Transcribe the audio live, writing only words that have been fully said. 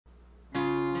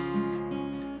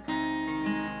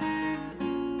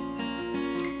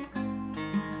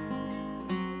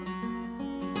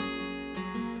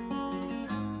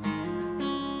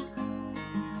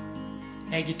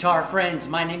Hey guitar friends,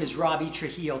 my name is Robbie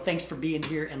Trujillo. Thanks for being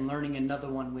here and learning another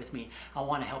one with me. I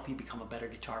want to help you become a better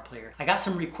guitar player. I got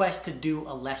some requests to do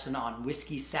a lesson on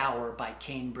Whiskey Sour by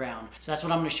Kane Brown. So that's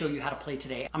what I'm going to show you how to play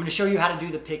today. I'm going to show you how to do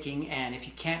the picking, and if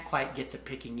you can't quite get the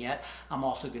picking yet, I'm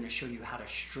also going to show you how to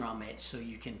strum it so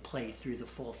you can play through the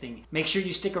full thing. Make sure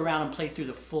you stick around and play through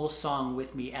the full song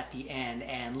with me at the end,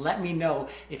 and let me know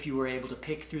if you were able to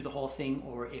pick through the whole thing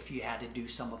or if you had to do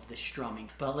some of the strumming.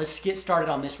 But let's get started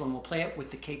on this one. We'll play it with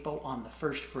the capo on the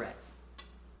first fret.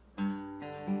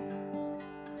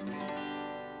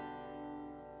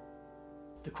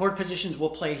 The chord positions we'll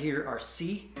play here are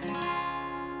C.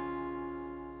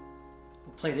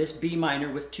 We'll play this B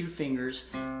minor with 2 fingers,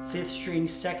 5th string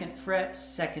 2nd fret,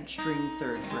 2nd string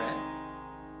 3rd fret.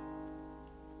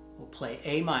 We'll play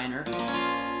A minor,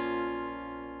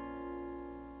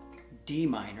 D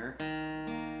minor,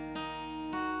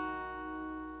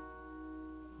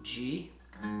 G,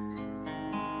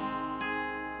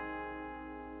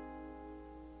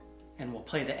 and we'll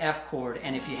play the F chord.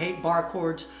 And if you hate bar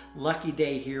chords, lucky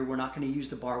day here. We're not going to use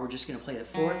the bar. We're just going to play the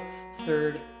 4th,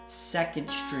 3rd,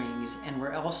 2nd strings, and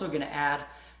we're also going to add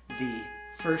the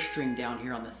 1st string down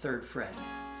here on the 3rd fret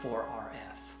for our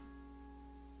F.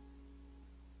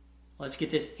 Let's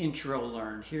get this intro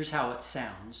learned. Here's how it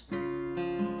sounds.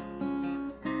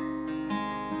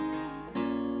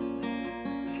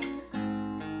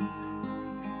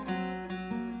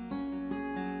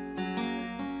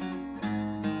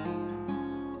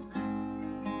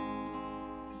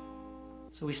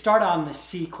 So we start on the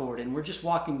C chord, and we're just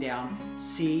walking down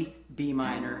C, B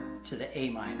minor to the A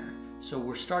minor. So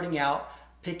we're starting out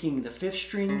picking the 5th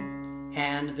string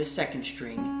and the 2nd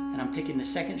string, and I'm picking the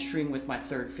 2nd string with my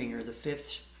 3rd finger. The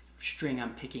 5th string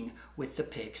I'm picking with the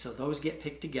pick. So those get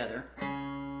picked together.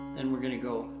 Then we're going to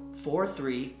go 4,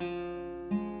 3,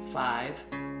 5,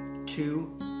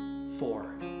 2,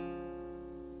 4.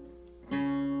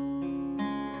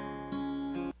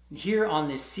 Here on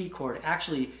this C chord,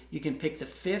 actually you can pick the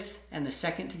 5th and the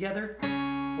 2nd together,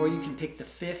 or you can pick the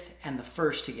 5th and the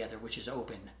 1st together, which is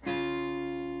open.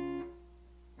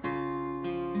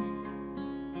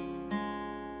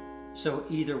 So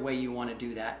either way you want to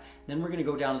do that. Then we're going to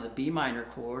go down to the B minor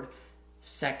chord,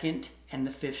 2nd and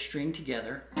the 5th string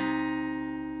together.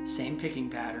 Same picking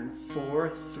pattern, 4,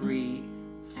 3,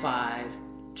 5,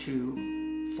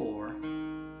 2, 4.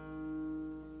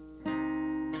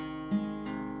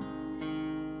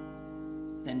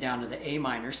 Then down to the A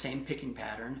minor, same picking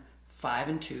pattern, 5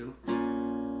 and 2,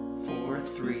 4,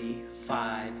 3,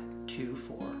 5, 2,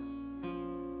 4.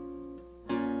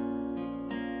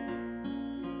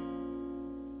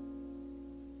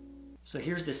 So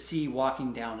here's the C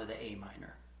walking down to the A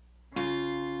minor.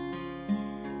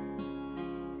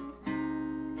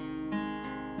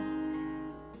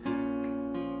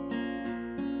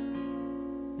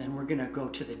 We're going to go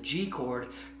to the G chord.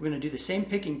 We're going to do the same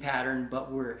picking pattern,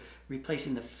 but we're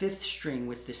replacing the 5th string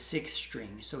with the 6th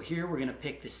string. So here we're going to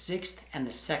pick the 6th and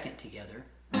the 2nd together.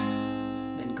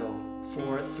 Then go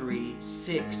 4, 3,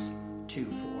 6, 2,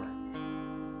 4.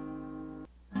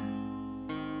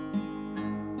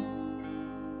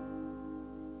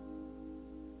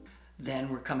 Then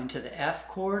we're coming to the F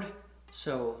chord.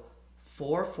 So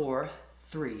 4, 4,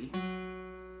 3.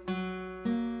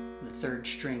 3rd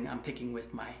string I'm picking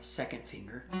with my 2nd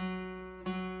finger.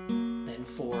 Then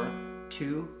 4,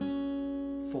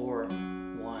 2, 4,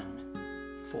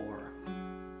 1, 4.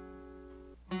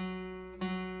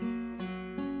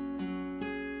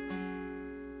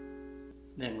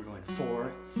 Then we're going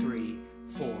 4, 3,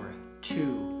 4,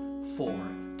 2, 4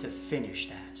 to finish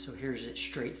that. So here's it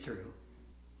straight through.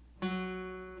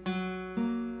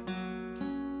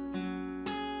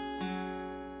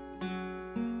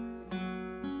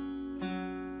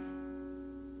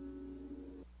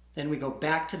 Then we go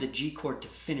back to the G chord to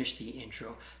finish the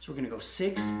intro. So we're going to go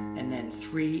 6 and then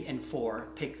 3 and 4.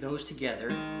 Pick those together.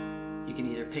 You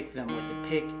can either pick them with the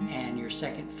pick and your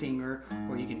 2nd finger,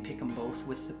 or you can pick them both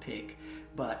with the pick.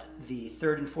 But the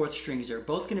 3rd and 4th strings are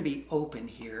both going to be open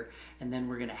here, and then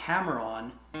we're going to hammer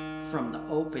on from the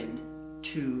open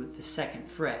to the 2nd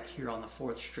fret here on the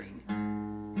 4th string.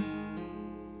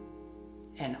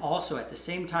 And also at the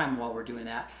same time while we're doing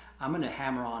that, I'm going to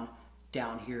hammer on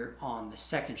down here on the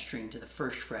 2nd string to the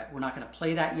 1st fret. We're not going to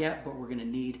play that yet, but we're going to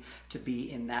need to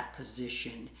be in that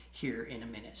position here in a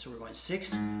minute. So we're going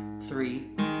 6, 3,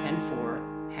 and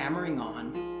 4, hammering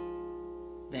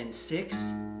on, then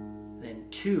 6, then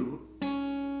 2,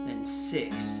 then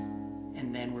 6,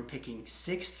 and then we're picking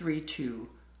 6, 3, 2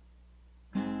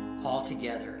 all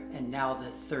together, and now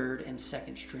the 3rd and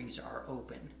 2nd strings are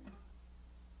open.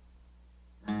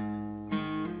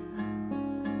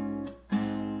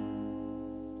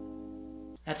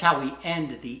 That's how we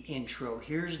end the intro.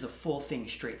 Here's the full thing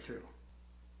straight through.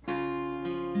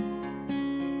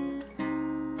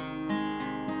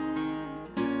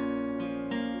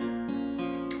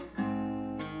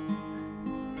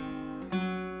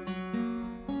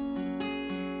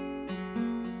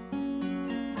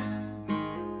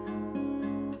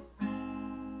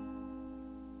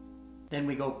 Then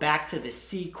we go back to the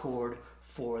C chord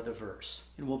for the verse.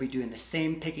 And we'll be doing the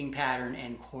same picking pattern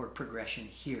and chord progression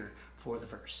here for the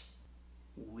verse.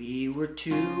 We were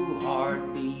 2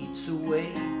 heartbeats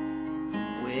away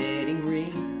from wedding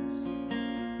rings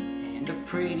and a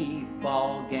pretty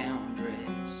ball gown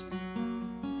dress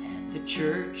at the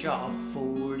church off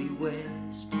 40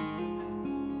 West.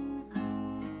 And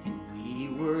we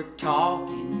were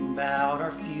talking about our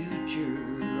future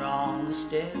on the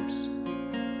steps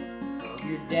of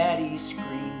your daddy's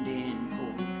screened-in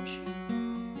porch,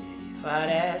 that if I'd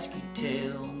ask you'd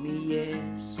tell me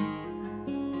yes.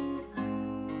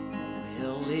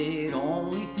 Well, it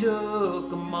only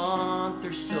took a month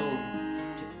or so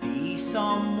to be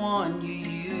someone you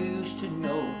used to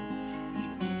know. You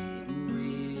didn't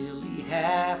really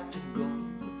have to go,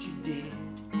 but you did.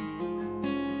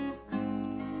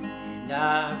 And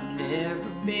I've never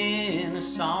been a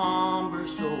somber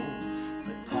soul,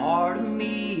 but part of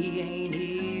me ain't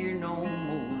here no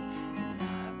more, and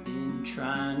I've been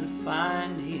trying to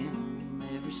find him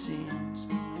ever since.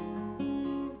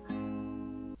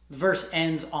 The verse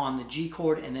ends on the G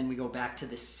chord, and then we go back to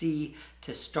the C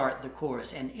to start the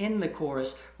chorus. And in the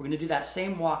chorus, we're going to do that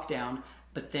same walk down,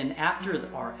 but then after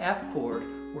our F chord,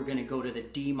 we're going to go to the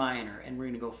D minor, and we're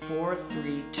going to go 4,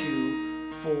 3,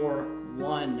 2, 4,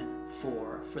 1,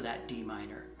 4 for that D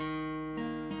minor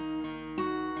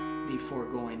before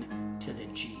going to the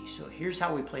G. So here's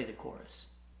how we play the chorus.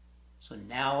 So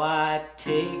now I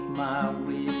take my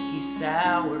whiskey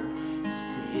sour,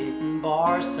 sitting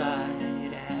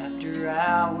barside after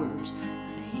hours,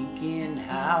 thinking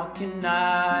how can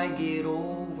I get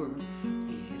over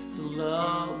if the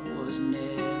love was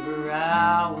never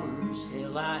ours.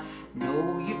 Hell, I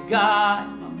know you got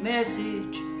my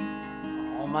message,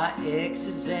 all my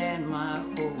X's and my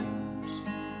O's,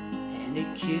 and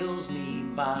it kills me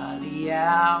by the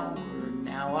hour.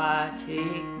 Now I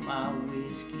take my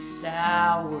whiskey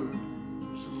sours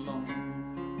alone.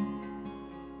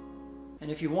 And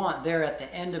if you want, there at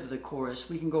the end of the chorus,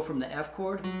 we can go from the F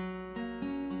chord,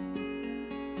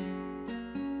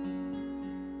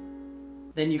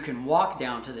 then you can walk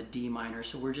down to the D minor.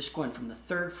 So we're just going from the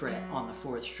 3rd fret on the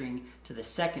 4th string to the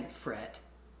 2nd fret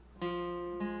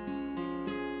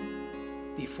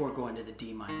before going to the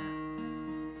D minor.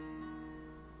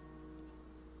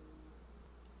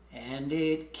 And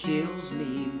it kills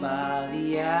me by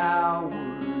the hour.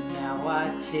 Now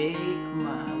I take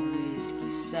my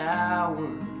whiskey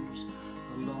sours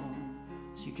alone.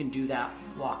 So you can do that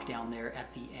walk down there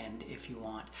at the end if you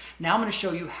want. Now I'm going to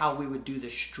show you how we would do the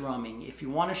strumming. If you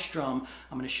want to strum,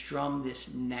 I'm going to strum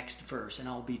this next verse, and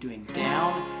I'll be doing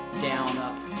down, down,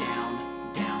 up,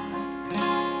 down, down, up.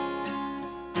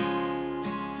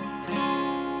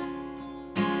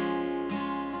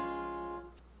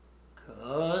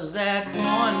 Cause that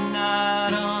one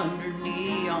night under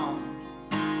neon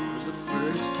was the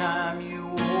first time you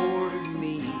ordered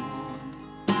me one,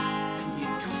 and you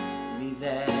told me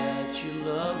that you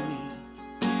loved me,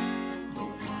 but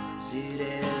was it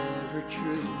ever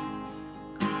true?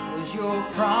 Cause your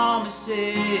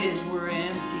promises were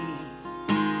empty.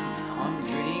 Now I'm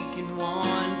drinking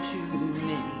one too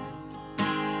many,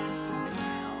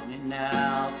 drowning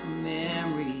out the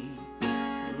memory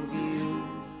of you.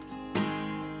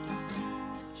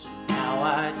 Now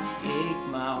I take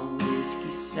my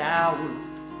whiskey sour,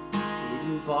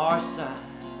 sitting barside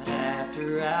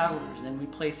after hours. Then we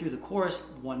play through the chorus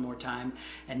one more time,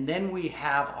 and then we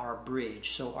have our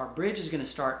bridge. So our bridge is going to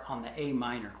start on the A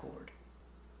minor chord.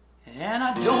 And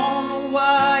I don't know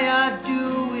why I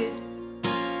do it,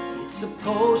 it's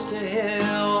supposed to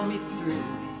help me through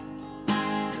it,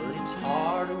 but it's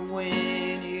harder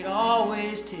when it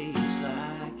always tastes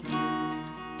like you.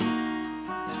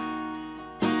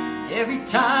 Every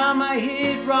time I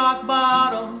hit rock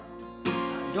bottom,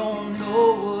 I don't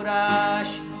know what I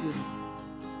should do.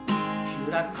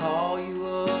 Should I call you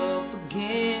up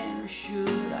again, or should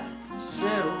I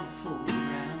settle for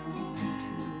round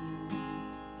 2?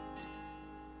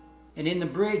 And in the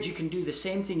bridge, you can do the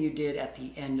same thing you did at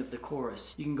the end of the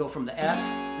chorus. You can go from the F,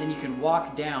 then you can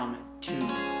walk down to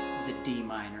the D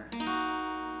minor.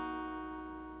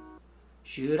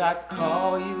 Should I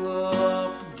call you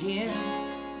up again,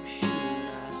 or should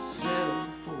I settle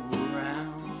for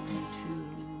round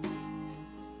 2?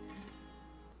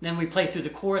 Then we play through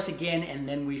the chorus again, and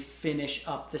then we finish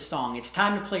up the song. It's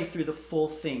time to play through the full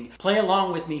thing. Play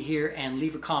along with me here and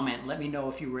leave a comment. Let me know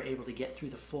if you were able to get through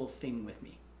the full thing with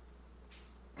me.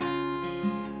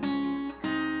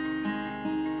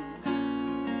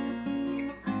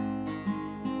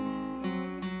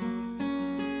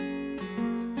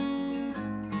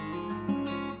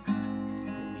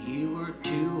 We were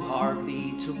 2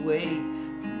 heartbeats away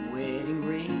from wedding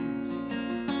rings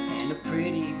and a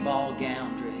pretty ball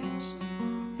gown dress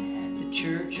at the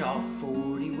church off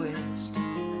 40 West.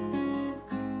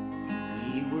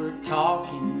 We were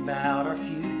talking about our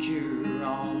future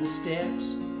on the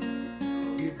steps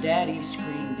of your daddy's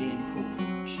screened-in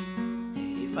porch.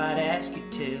 And if I'd ask you,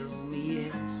 tell me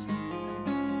yes.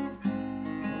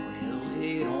 Well,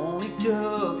 it only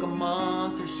took a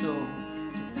month or so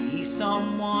to be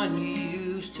someone you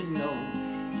used to know.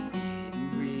 You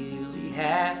didn't really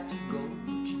have to go,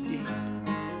 but you did.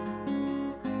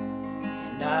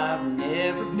 And I've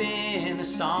never been a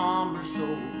somber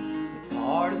soul, but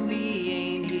part of me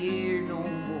ain't here no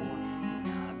more. And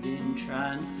I've been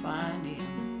trying to find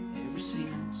him ever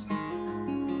since.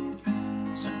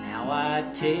 So now I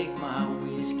take my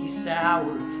whiskey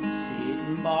sour,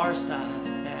 sitting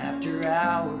barside after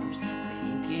hours,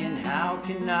 thinking how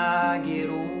can I get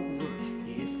over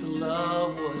if the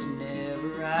love was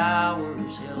never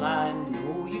ours. Hell, I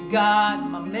know you got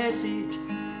my message,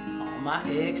 all my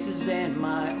X's and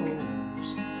my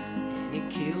O's, and it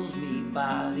kills me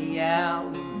by the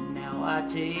hour. Now I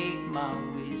take my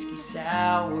whiskey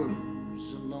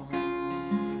sours alone.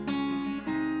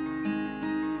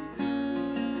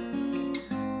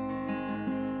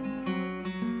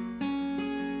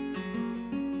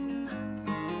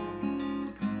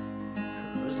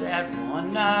 'Cause that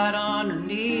one night under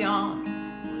neon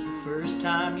was the first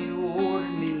time you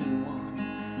ordered me one,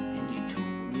 and you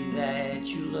told me that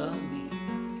you loved me,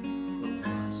 but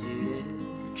was it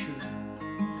ever true?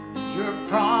 'Cause your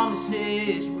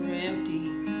promises were empty,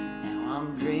 now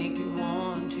I'm drinking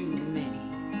one too many,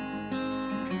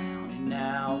 drowning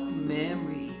out the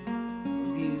memory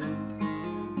of you.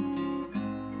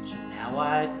 So now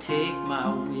I take my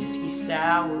whiskey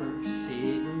sour,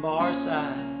 sitting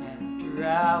barside after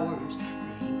hours,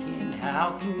 thinking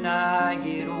how can I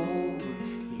get over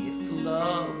if the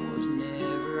love was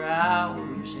never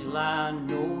ours. Hell, I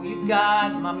know you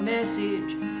got my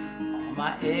message, all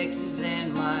my X's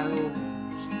and my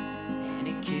O's, and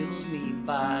it kills me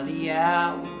by the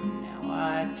hour. Now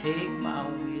I take my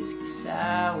whiskey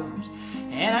sours,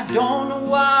 and I don't know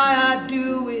why I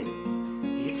do it.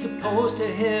 It's supposed to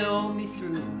help me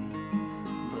through it,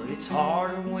 but it's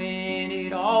harder when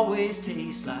it always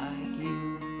tastes like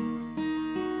you.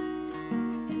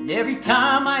 And every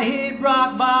time I hit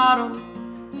rock bottom,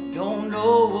 I don't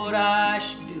know what I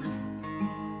should do.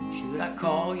 Should I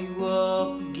call you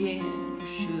up again, or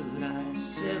should I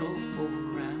settle for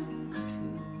round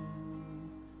 2?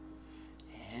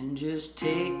 And just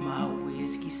take my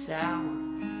whiskey sour,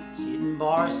 sitting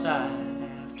barside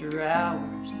after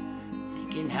hours,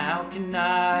 thinking how can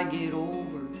I get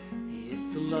over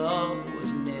if the love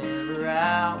was never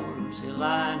ours. Hell,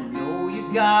 I know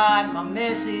you got my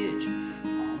message,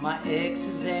 all my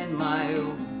X's and my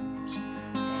O's,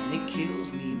 and it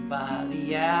kills me by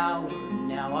the hour.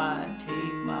 Now I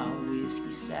take my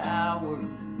whiskey sours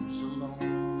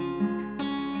alone.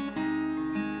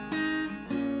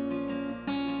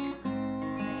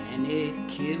 And it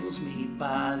kills me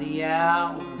by the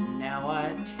hour. Now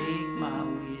I take my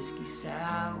whiskey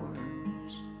sours